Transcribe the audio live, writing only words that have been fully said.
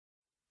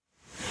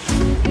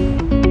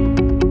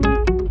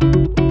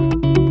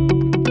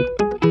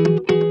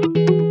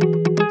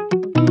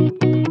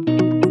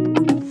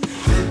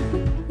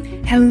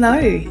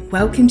Hello,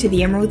 welcome to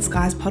the Emerald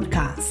Skies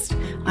podcast.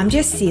 I'm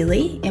Jess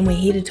Seeley and we're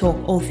here to talk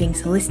all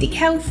things holistic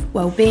health,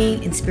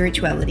 well-being and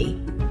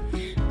spirituality.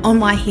 On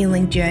my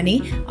healing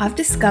journey, I've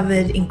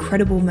discovered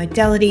incredible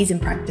modalities and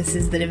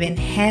practices that have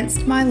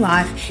enhanced my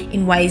life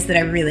in ways that I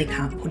really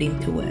can't put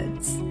into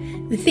words.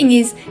 The thing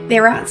is,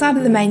 they're outside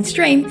of the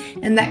mainstream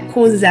and that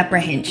causes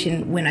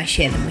apprehension when I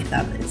share them with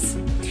others.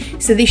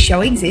 So this show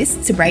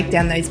exists to break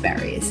down those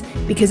barriers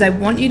because I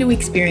want you to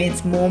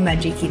experience more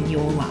magic in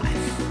your life.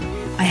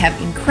 I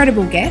have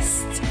incredible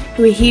guests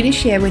who are here to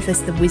share with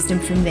us the wisdom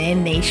from their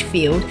niche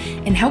field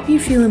and help you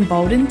feel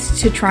emboldened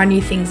to try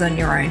new things on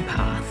your own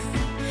path.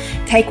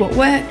 Take what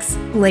works,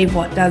 leave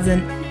what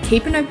doesn't,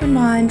 keep an open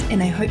mind,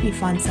 and I hope you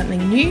find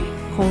something new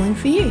calling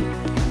for you.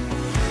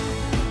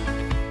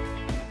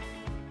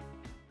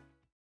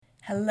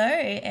 Hello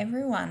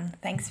everyone,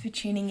 thanks for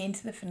tuning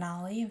into the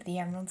finale of the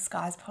Emerald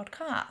Skies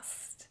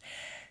podcast.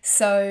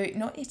 So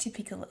not your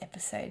typical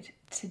episode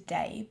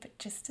today, but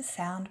just a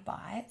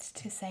soundbite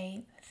to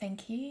say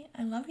thank you,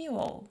 I love you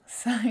all.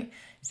 So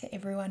to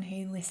everyone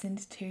who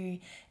listened to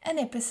an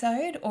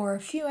episode or a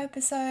few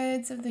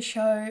episodes of the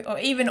show, or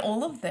even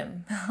all of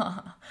them,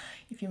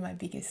 if you're my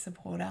biggest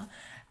supporter,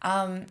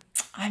 I'm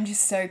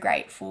just so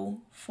grateful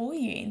for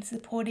you in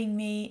supporting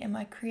me and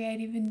my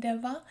creative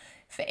endeavor.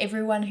 For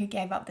everyone who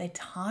gave up their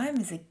time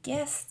as a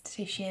guest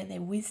to share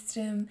their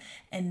wisdom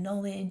and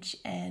knowledge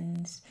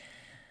and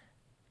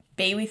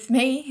be with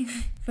me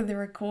for the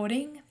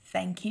recording,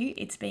 thank you.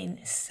 It's been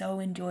so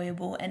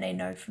enjoyable, and I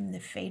know from the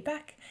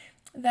feedback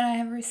that I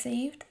have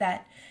received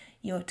that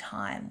your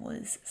time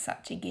was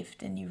such a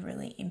gift and you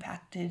really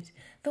impacted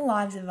the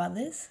lives of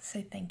others.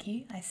 So thank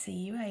you. I see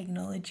you. I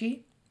acknowledge you.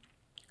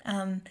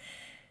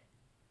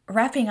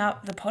 Wrapping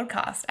up the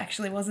podcast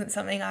actually wasn't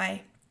something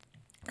I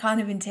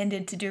kind of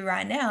intended to do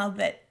right now,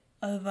 but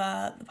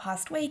over the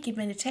past week in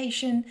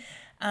meditation,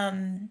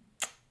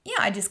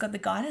 I just got the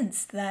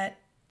guidance that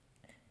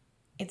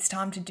it's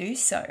time to do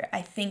so.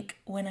 I think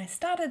when I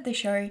started the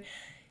show,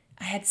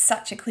 I had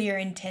such a clear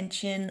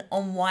intention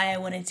on why I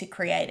wanted to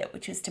create it,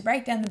 which was to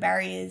break down the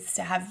barriers,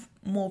 to have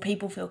more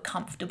people feel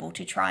comfortable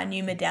to try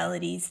new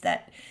modalities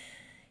that,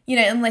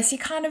 unless you're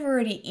kind of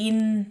already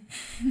in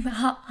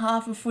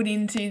half a foot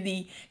into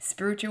the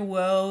spiritual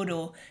world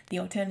or the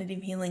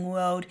alternative healing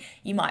world,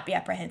 you might be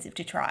apprehensive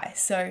to try.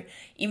 So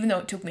even though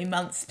it took me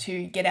months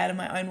to get out of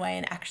my own way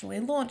and actually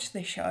launch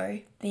the show,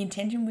 the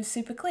intention was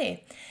super clear.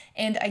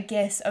 And I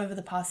guess over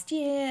the past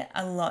year,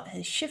 a lot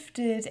has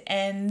shifted,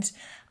 and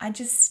I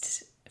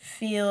just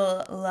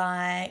feel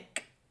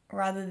like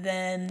rather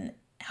than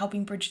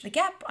helping bridge the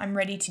gap, I'm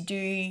ready to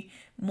do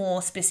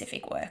more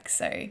specific work.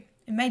 So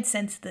it made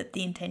sense that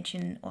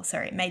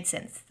it made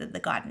sense that the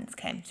guidance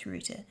came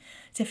through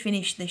to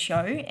finish the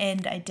show,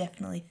 and I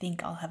definitely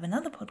think I'll have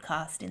another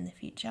podcast in the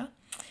future.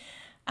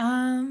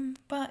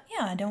 But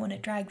I don't want to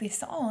drag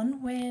this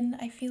on when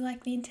I feel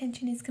like the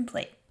intention is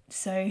complete.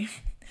 So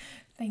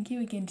thank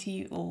you again to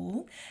you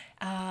all.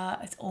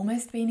 It's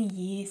almost been a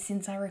year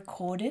since I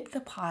recorded the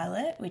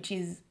pilot, which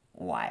is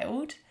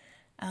wild.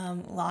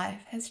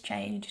 Life has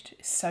changed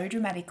so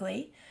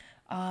dramatically.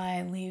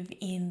 I live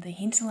in the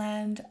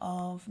hinterland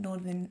of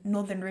Northern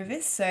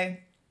Rivers, so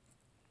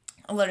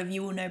a lot of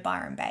you will know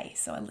Byron Bay.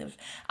 So I live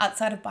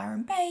outside of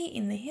Byron Bay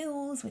in the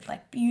hills with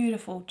like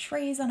beautiful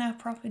trees on our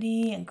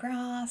property and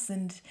grass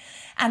and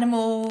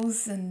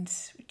animals,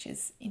 which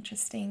is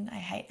interesting. I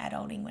hate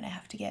adulting when I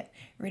have to get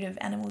rid of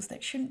animals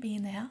that shouldn't be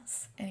in the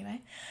house.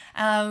 Anyway,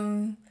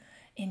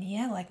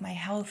 like my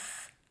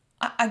health,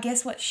 I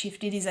guess what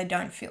shifted is I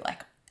don't feel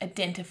like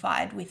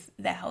identified with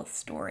the health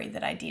story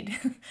that I did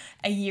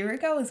a year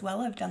ago as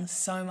well. I've done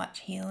so much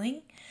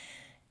healing,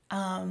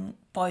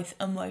 both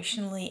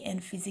emotionally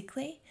and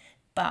physically,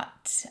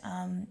 but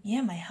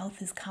my health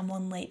has come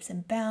on leaps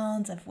and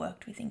bounds. I've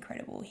worked with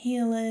incredible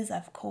healers,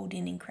 I've called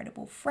in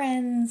incredible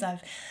friends,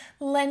 I've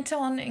lent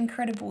on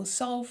incredible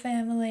soul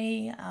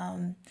family,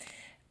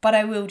 but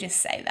I will just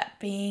say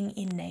that being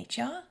in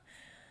nature,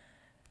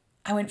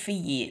 I went for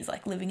years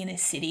like living in a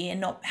city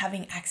and not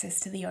having access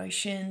to the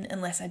ocean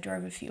unless I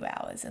drove a few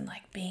hours, and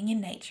like being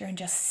in nature and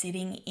just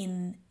sitting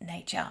in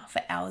nature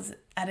for hours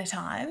at a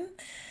time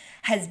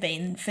has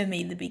been for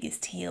me the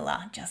biggest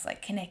healer, just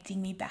like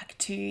connecting me back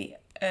to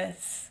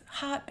Earth's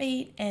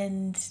heartbeat.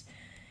 And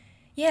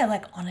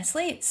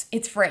honestly,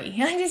 it's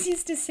free. I just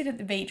used to sit at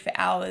the beach for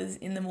hours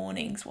in the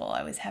mornings while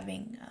I was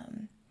having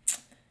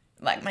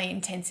my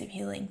intensive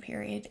healing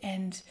period,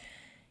 and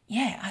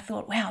I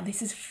thought, wow,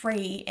 this is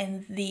free,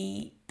 and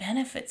the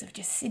benefits of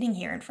just sitting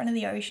here in front of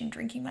the ocean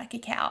drinking my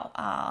cacao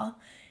are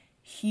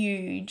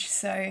huge.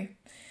 So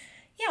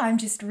I'm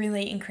just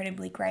really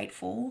incredibly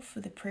grateful for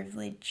the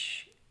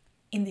privilege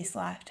in this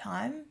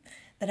lifetime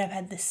that I've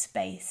had the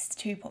space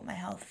to put my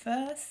health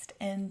first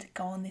and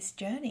go on this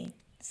journey.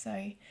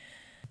 So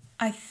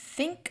I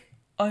think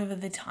over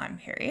the time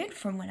period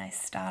from when I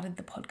started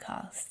the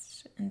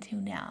podcast until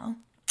now,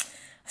 I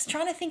was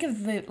trying to think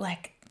of the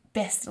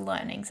best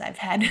learnings I've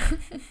had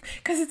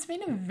because it's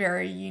been a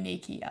very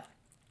unique year.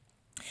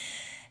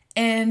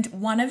 And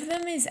one of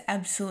them is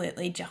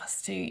absolutely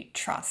just to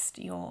trust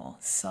your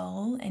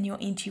soul and your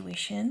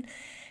intuition,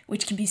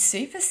 which can be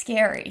super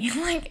scary.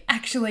 Like,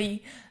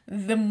 actually,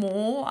 the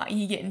more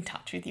you get in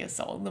touch with your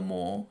soul, the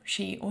more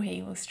she or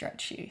he will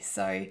stretch you.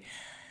 So,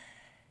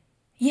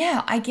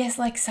 yeah, I guess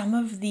like some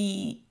of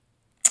the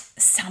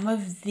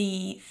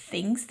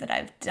things that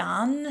I've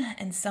done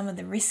and some of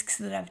the risks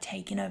that I've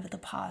taken over the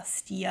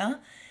past year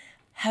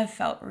have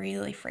felt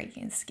really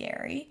freaking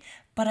scary.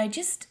 But I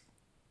just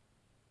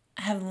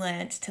have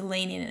learnt to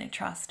lean in and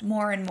trust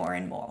more and more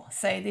and more.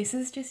 So this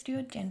is just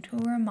your gentle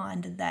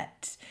reminder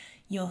that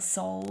your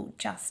soul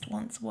just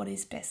wants what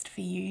is best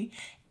for you,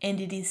 and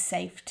it is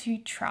safe to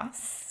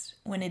trust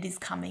when it is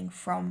coming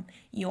from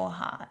your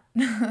heart.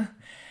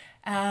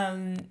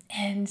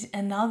 And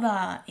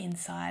another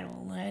insight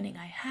or learning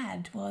I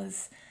had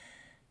was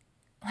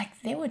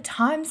like there were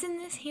times in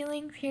this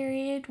healing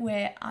period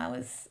where I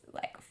was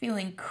like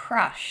feeling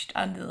crushed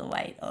under the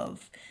weight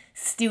of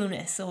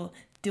stillness or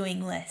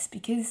doing less,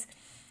 because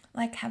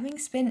like having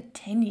spent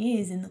 10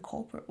 years in the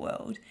corporate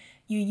world,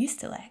 you're used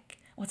to like,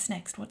 what's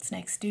next,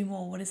 do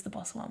more, what does the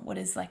boss want, what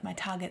does like my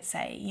target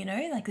say,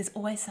 like there's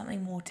always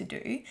something more to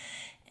do.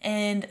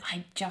 And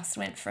I just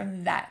went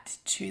from that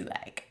to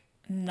like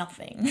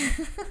nothing.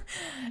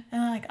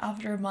 And like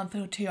after a month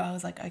or two, I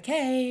was like,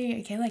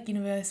 okay, like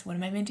universe, what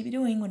am I meant to be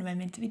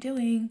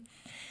doing?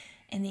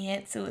 And the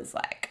answer was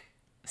like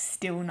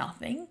still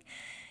nothing.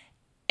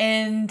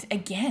 And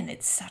again,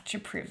 it's such a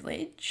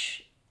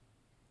privilege,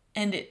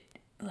 and it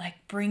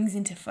like brings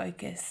into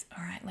focus,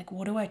 all right, like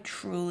what do I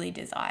truly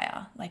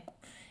desire? Like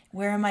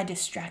where am I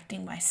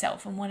distracting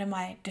myself, and what am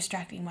I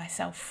distracting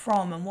myself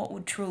from, and what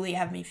would truly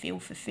have me feel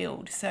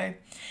fulfilled? So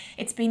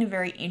it's been a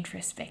very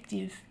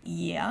introspective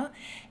year,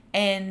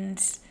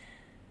 and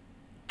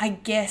I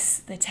guess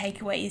the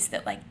takeaway is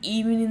that like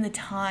even in the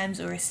times,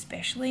 or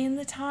especially in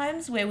the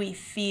times where we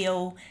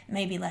feel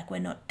maybe like we're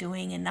not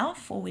doing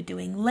enough, or we're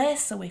doing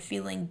less, or we're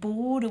feeling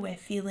bored, or we're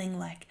feeling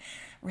like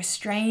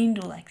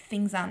restrained, or like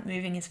things aren't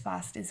moving as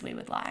fast as we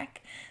would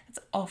like, that's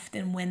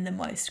often when the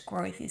most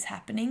growth is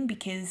happening.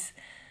 Because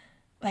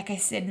like I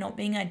said, not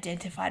being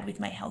identified with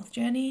my health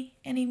journey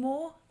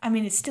anymore, I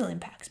mean, it still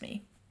impacts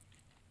me,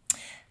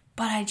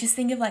 but I just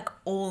think of like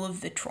all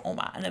of the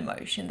trauma and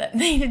emotion that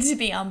needed to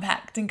be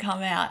unpacked and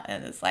come out.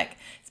 And it's like,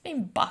 it's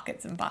been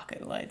buckets and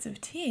bucket loads of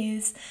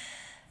tears.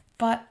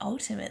 But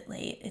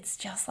ultimately, it's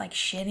just like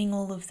shedding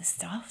all of the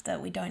stuff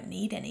that we don't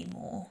need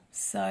anymore.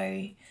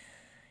 So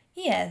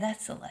yeah,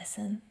 that's a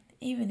lesson.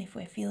 Even if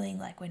we're feeling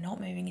like we're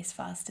not moving as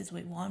fast as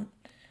we want,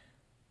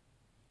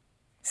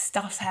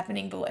 stuff's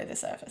happening below the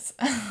surface.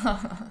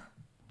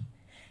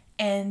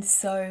 And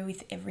so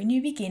with every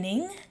new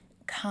beginning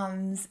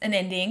comes an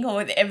ending, or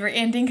with every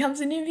ending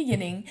comes a new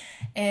beginning.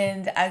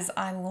 And as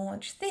I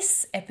launch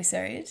this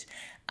episode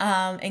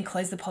and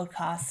close the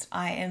podcast,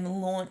 I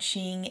am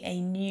launching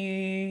a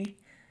new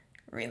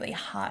really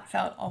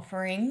heartfelt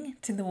offering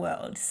to the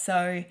world.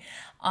 So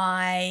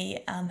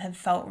I have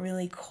felt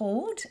really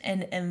called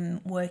and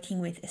am working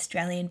with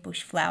Australian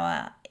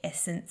Bushflower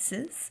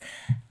Essences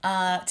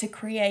to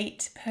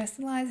create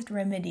personalized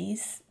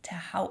remedies to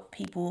help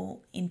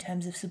people in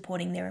terms of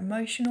supporting their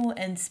emotional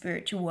and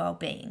spiritual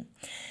well-being.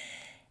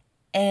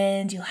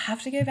 And you'll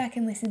have to go back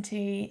and listen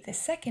to the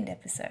second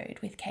episode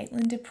with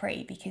Caitlin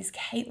Dupree, because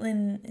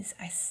Caitlin is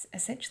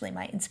essentially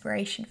my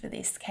inspiration for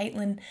this.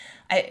 Caitlin,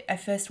 I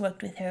first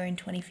worked with her in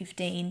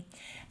 2015,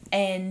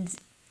 and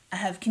I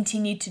have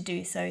continued to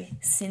do so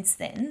since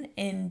then.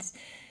 And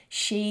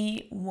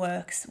she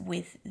works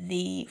with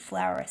the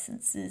flower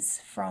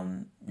essences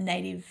from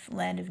native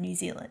land of New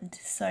Zealand.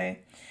 So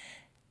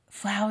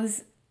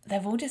flowers,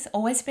 they've all just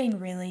always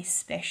been really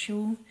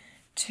special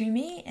to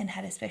me and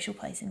had a special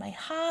place in my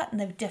heart, and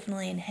they've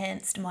definitely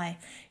enhanced my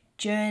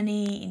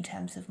journey in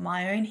terms of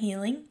my own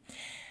healing.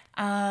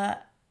 And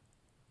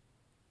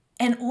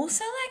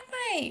also like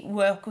my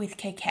work with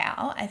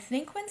cacao. I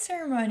think when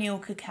ceremonial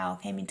cacao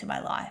came into my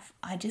life,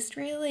 I just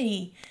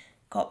really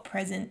got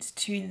present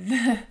to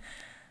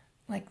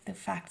the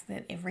fact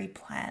that every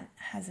plant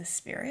has a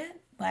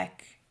spirit.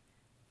 Like,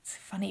 it's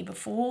funny,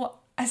 before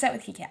I sat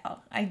with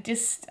cacao, I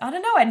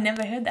don't know, I'd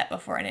never heard that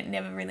before, and it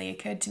never really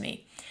occurred to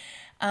me.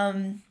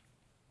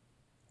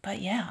 But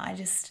yeah, I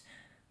just,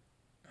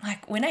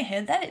 like, when I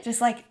heard that, it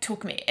just like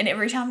took me. And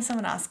every time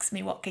someone asks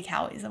me what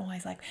cacao is, I'm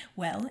always like,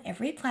 well,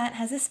 every plant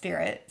has a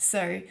spirit,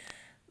 so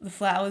the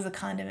flowers are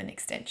kind of an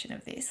extension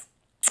of this.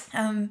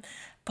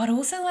 But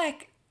also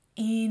like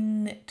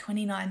in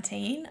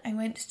 2019, I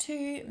went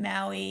to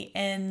Maui,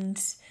 and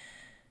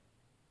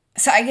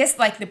so I guess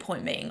like the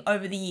point being,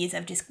 over the years,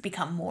 I've just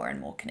become more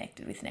and more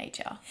connected with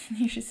nature.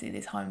 You should see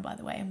this home, by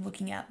the way. I'm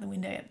looking out the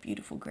window at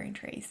beautiful green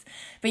trees.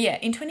 But yeah,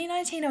 in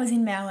 2019, I was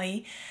in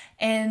Maui,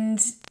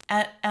 and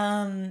at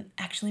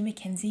actually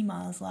Mackenzie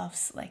Miles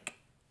Laugh's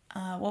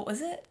what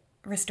was it?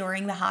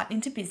 Restoring the Heart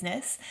into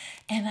Business.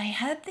 And I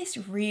had this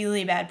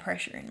really bad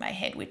pressure in my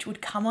head, which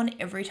would come on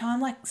every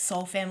time like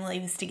Soul Family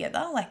was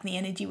together. Like the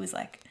energy was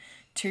like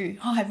too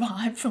high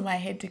vibe for my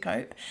head to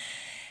cope.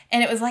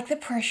 And it was like the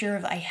pressure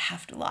of I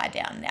have to lie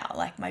down now.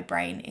 Like my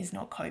brain is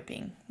not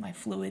coping. My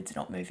fluids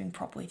not moving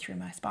properly through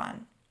my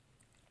spine.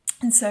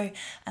 And so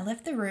I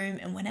left the room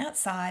and went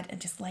outside and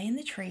just lay in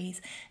the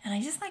trees. And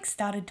I just like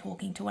started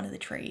talking to one of the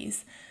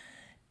trees.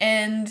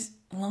 And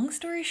long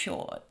story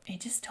short,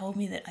 it just told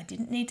me that I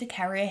didn't need to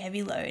carry a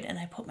heavy load. And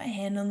I put my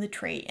hand on the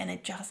tree and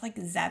it just like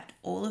zapped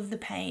all of the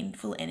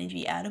painful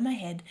energy out of my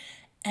head.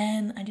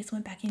 And I just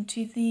went back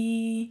into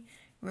the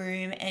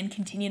room and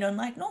continued on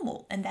like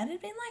normal. And that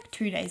had been like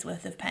 2 days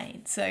worth of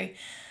pain. So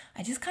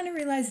I just kind of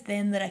realized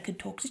then that I could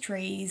talk to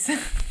trees,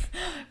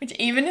 which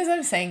even as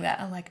I'm saying that,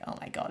 I'm like, oh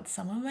my God,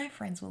 some of my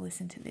friends will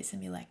listen to this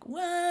and be like,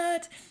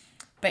 what?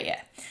 But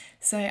yeah,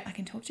 so I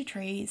can talk to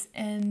trees.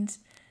 And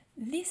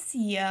this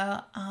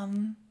year,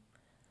 the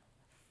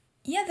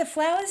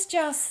flowers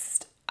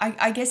just,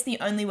 I guess the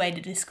only way to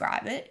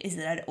describe it is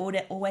that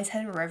I'd always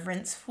had a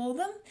reverence for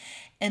them,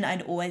 and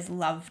I'd always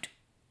loved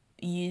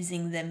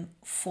using them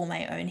for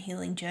my own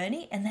healing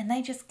journey. And then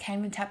they just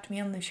came and tapped me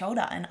on the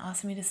shoulder and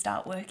asked me to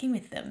start working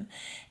with them.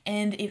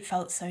 And it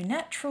felt so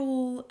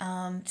natural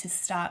to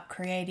start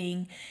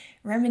creating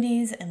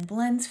remedies and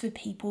blends for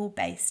people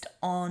based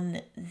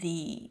on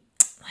the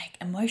like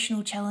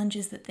emotional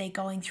challenges that they're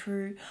going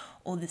through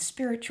or the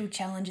spiritual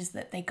challenges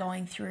that they're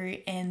going through.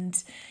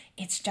 And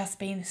it's just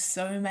been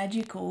so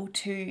magical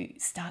to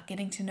start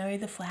getting to know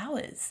the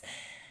flowers.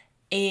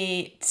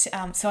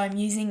 So I'm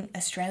using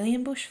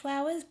Australian bush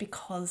flowers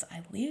because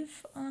I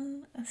live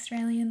on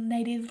Australian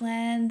native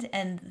land,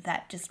 and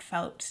that just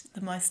felt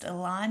the most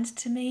aligned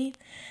to me.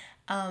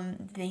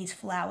 These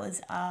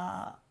flowers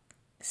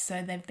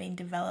they've been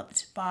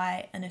developed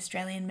by an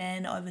Australian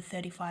man over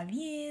 35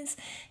 years,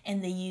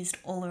 and they're used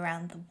all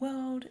around the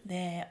world.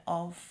 They're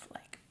of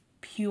like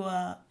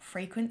pure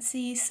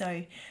frequency,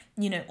 so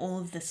all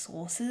of the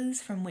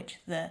sources from which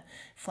the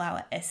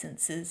flower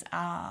essences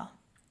are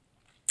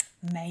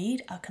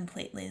made are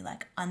completely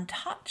like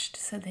untouched,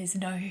 so there's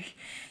no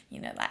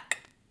like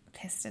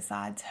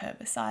pesticides,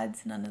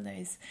 herbicides, none of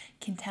those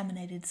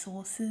contaminated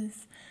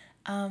sources.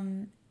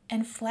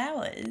 And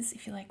flowers,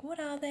 if you're like, what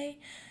are they?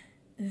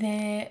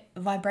 They're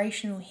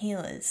vibrational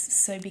healers.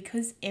 So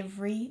because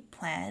every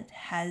plant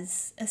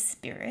has a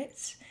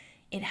spirit,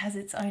 it has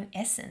its own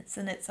essence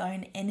and its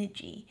own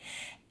energy.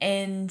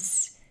 And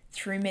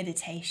through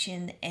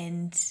meditation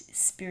and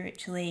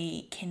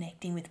spiritually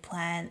connecting with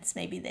plants,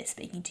 maybe they're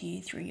speaking to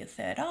you through your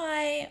third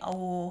eye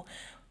or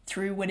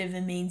through whatever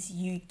means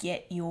you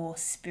get your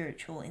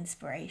spiritual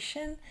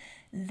inspiration.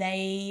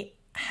 They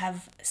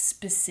have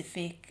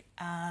specific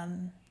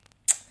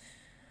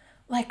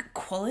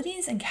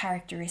qualities and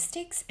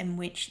characteristics in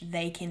which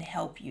they can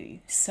help you.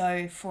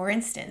 So for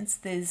instance,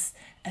 there's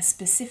a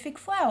specific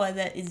flower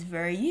that is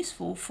very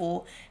useful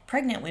for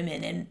pregnant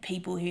women and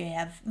people who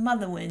have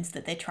mother wounds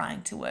that they're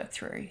trying to work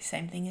through.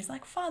 Same thing as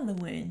like father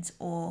wounds,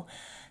 or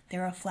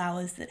there are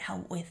flowers that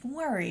help with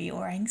worry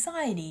or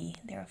anxiety.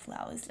 There are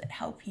flowers that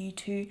help you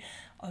to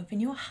open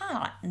your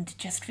heart and to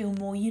just feel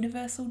more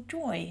universal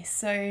joy.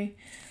 So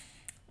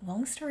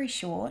long story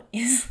short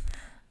is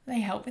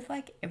they help with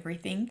like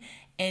everything.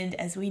 And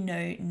as we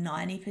know,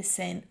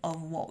 90%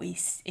 of what we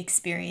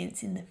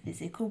experience in the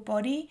physical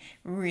body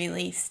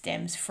really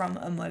stems from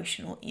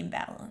emotional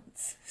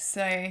imbalance.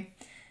 So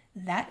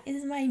that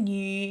is my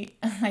new,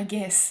 I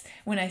guess,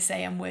 when I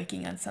say I'm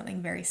working on something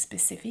very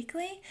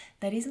specifically,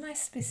 that is my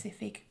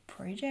specific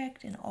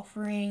project and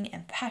offering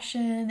and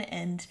passion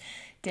and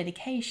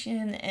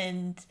dedication.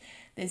 And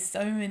there's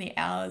so many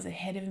hours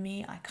ahead of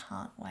me. I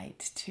can't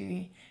wait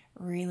to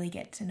really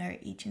get to know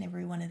each and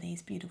every one of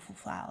these beautiful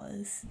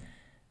flowers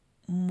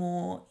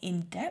more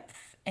in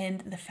depth.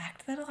 And the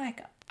fact that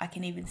I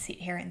can even sit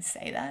here and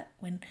say that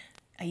when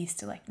I used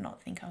to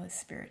not think I was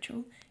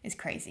spiritual is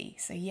crazy.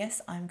 So yes,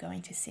 I'm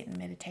going to sit in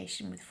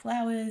meditation with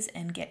flowers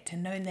and get to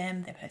know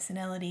them, their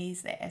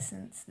personalities, their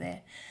essence,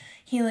 their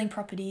healing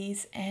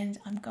properties, and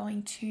I'm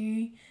going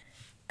to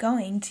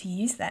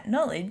use that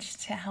knowledge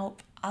to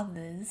help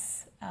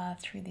others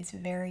through this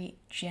very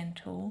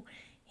gentle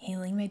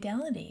healing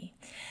modality.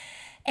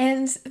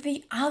 And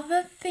the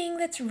other thing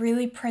that's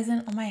really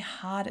present on my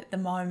heart at the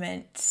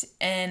moment,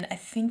 and I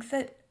think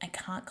that I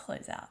can't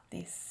close out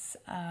this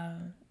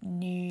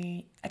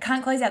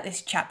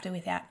chapter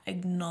without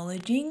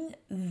acknowledging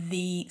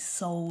the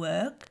soul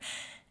work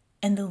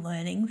and the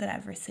learning that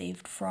I've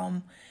received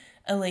from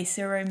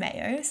Elisa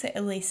Romeo. So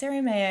Elisa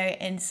Romeo,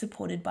 and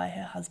supported by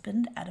her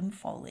husband, Adam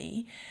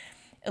Foley.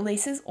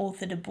 Elisa's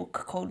authored a book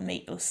called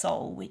Meet Your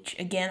Soul, which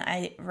again,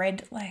 I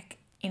read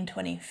in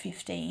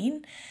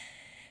 2015.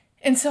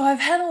 And so I've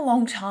had a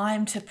long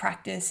time to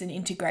practice and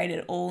integrate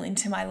it all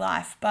into my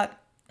life. But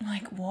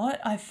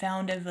what I've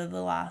found over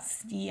the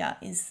last year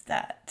is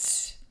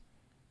that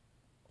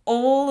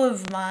all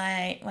of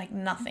my,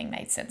 nothing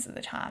made sense at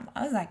the time.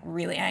 I was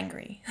really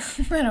angry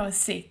when I was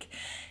sick.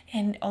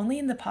 And only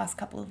in the past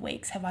couple of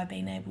weeks have I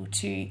been able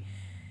to,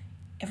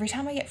 every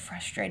time I get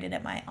frustrated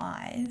at my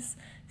eyes,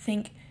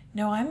 think,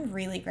 no, I'm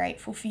really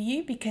grateful for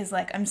you, because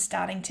I'm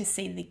starting to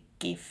see the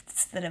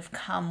gifts that have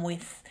come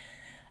with,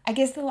 I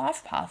guess, the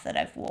life path that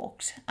I've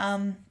walked.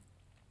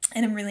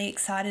 And I'm really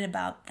excited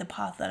about the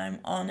path that I'm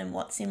on and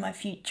what's in my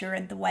future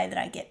and the way that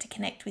I get to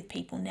connect with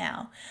people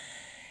now.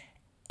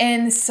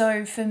 And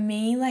so for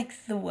me,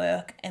 like the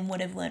work and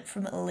what I've learned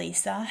from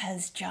Elisa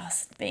has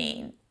just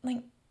been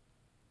like,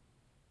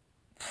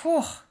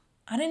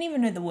 I don't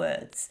even know the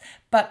words,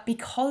 but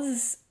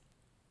because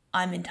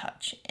I'm in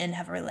touch and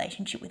have a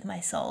relationship with my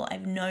soul,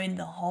 I've known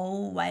the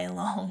whole way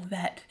along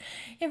that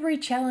every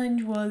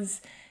challenge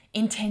was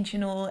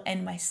intentional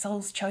and my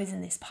soul's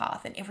chosen this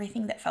path, and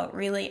everything that felt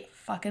really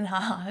fucking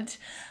hard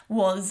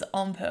was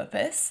on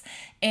purpose.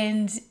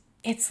 And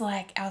it's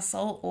like our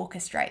soul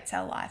orchestrates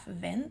our life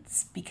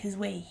events because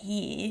we're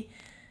here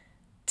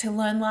to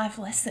learn life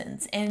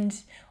lessons,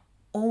 and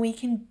all we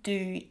can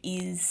do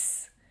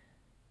is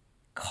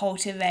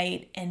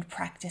cultivate and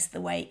practice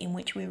the way in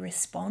which we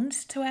respond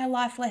to our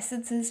life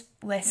lessons,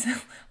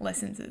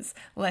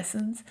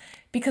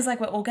 because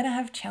like we're all going to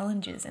have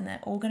challenges and they're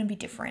all going to be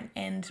different.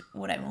 And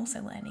what I'm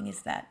also learning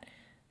is that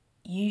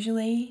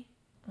usually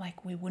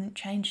like we wouldn't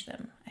change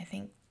them. I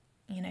think,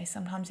 you know,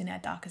 sometimes in our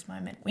darkest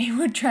moment we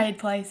would trade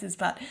places,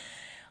 but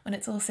when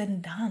it's all said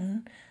and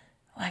done,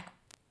 like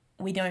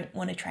we don't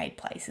want to trade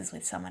places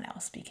with someone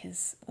else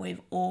because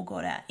we've all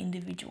got our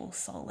individual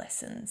soul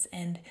lessons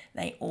and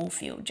they all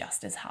feel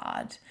just as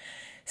hard.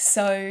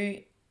 So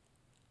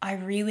I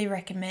really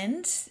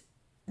recommend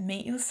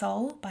Meet Your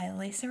Soul by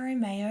Elisa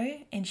Romeo,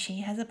 and she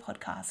has a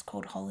podcast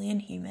called Holy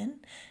and Human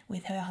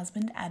with her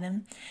husband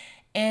Adam.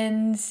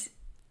 And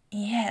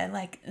yeah,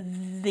 like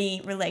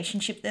the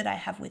relationship that I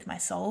have with my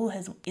soul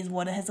is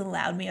what has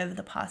allowed me over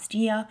the past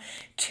year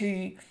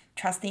to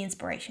trust the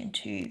inspiration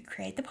to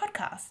create the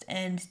podcast,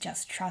 and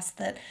just trust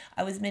that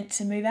I was meant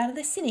to move out of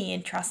the city,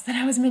 and trust that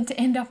I was meant to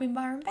end up in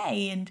Byron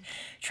Bay, and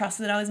trust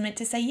that I was meant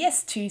to say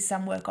yes to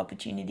some work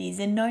opportunities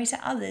and no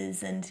to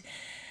others. And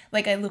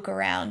like I look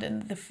around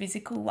and the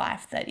physical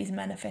life that is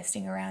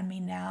manifesting around me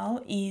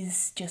now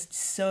is just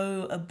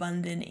so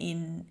abundant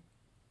in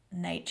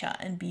nature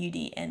and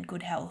beauty and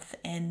good health,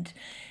 and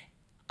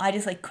I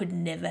just like could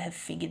never have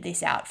figured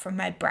this out from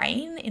my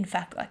brain. In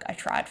fact, like I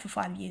tried for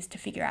 5 years to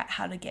figure out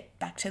how to get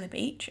back to the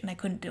beach and I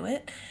couldn't do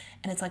it.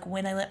 And it's like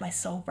when I let my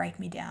soul break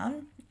me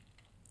down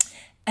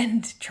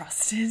and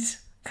trusted,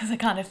 because I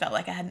kind of felt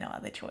like I had no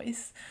other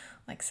choice.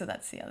 Like, so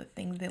that's the other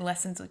thing. The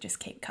lessons will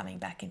just keep coming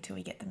back until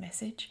we get the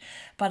message.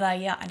 But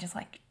I just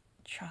like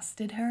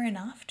trusted her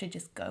enough to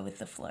just go with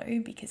the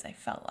flow because I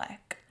felt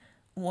like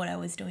what I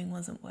was doing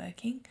wasn't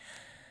working.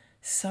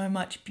 So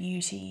much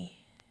beauty,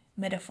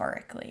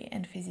 metaphorically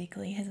and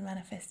physically, has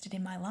manifested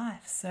in my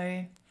life.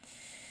 So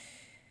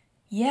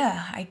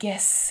yeah, I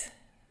guess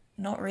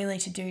not really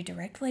to do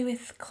directly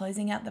with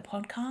closing out the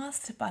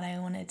podcast, but I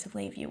wanted to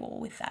leave you all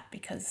with that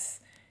because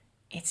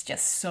it's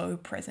just so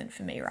present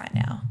for me right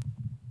now.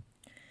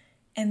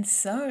 And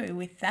so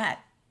with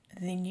that,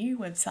 the new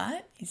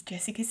website is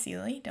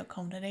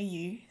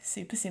jessicaseeley.com.au.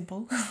 Super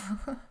simple.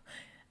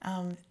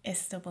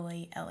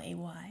 Seeley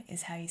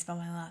is how you spell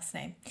my last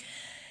name.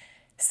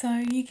 So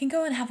you can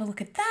go and have a look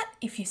at that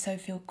if you so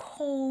feel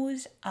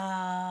called.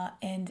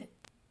 And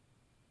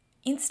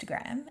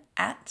Instagram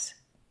at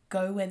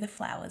Go Where the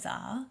Flowers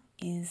Are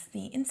is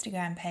the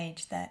Instagram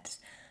page that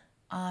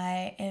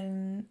I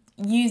am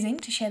using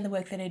to share the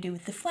work that I do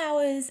with the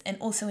flowers and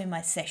also in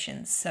my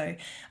sessions. So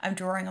I'm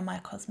drawing on my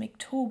cosmic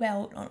tool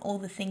belt on all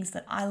the things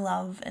that I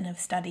love and have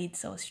studied.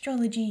 So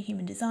astrology,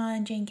 human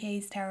design, Gene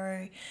Keys,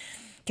 tarot,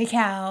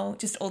 cacao,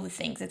 just all the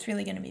things. It's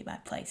really going to be my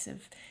place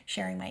of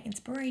sharing my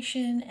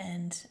inspiration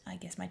and I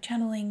guess my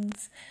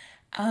channelings.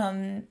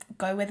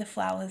 Go Where the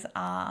Flowers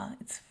Are.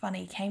 It's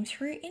funny, came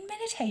through in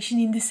meditation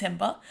in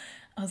December.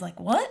 I was like,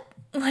 what?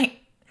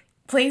 Like,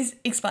 please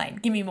explain,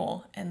 give me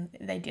more. And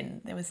they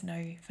didn't. There was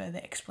no further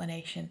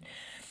explanation.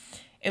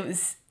 It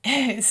was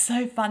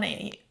so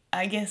funny.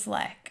 I guess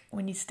like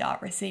when you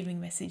start receiving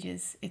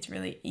messages, it's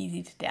really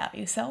easy to doubt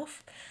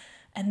yourself.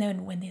 And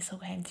then when this all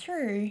came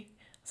through,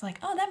 it's like,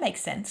 oh, that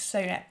makes sense. So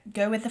yeah,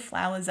 Go Where the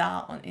Flowers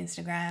Are on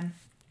Instagram.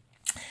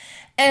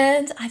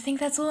 And I think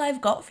that's all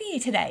I've got for you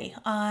today.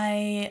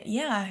 I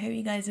hope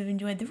you guys have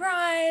enjoyed the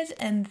ride,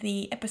 and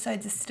the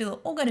episodes are still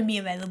all going to be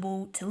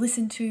available to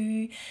listen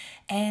to.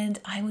 And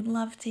I would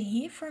love to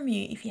hear from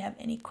you if you have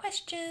any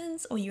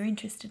questions, or you're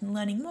interested in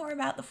learning more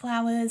about the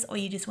flowers, or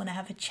you just want to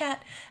have a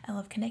chat. I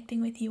love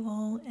connecting with you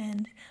all,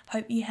 and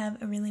hope you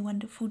have a really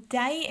wonderful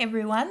day,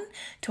 everyone.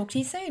 Talk to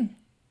you soon.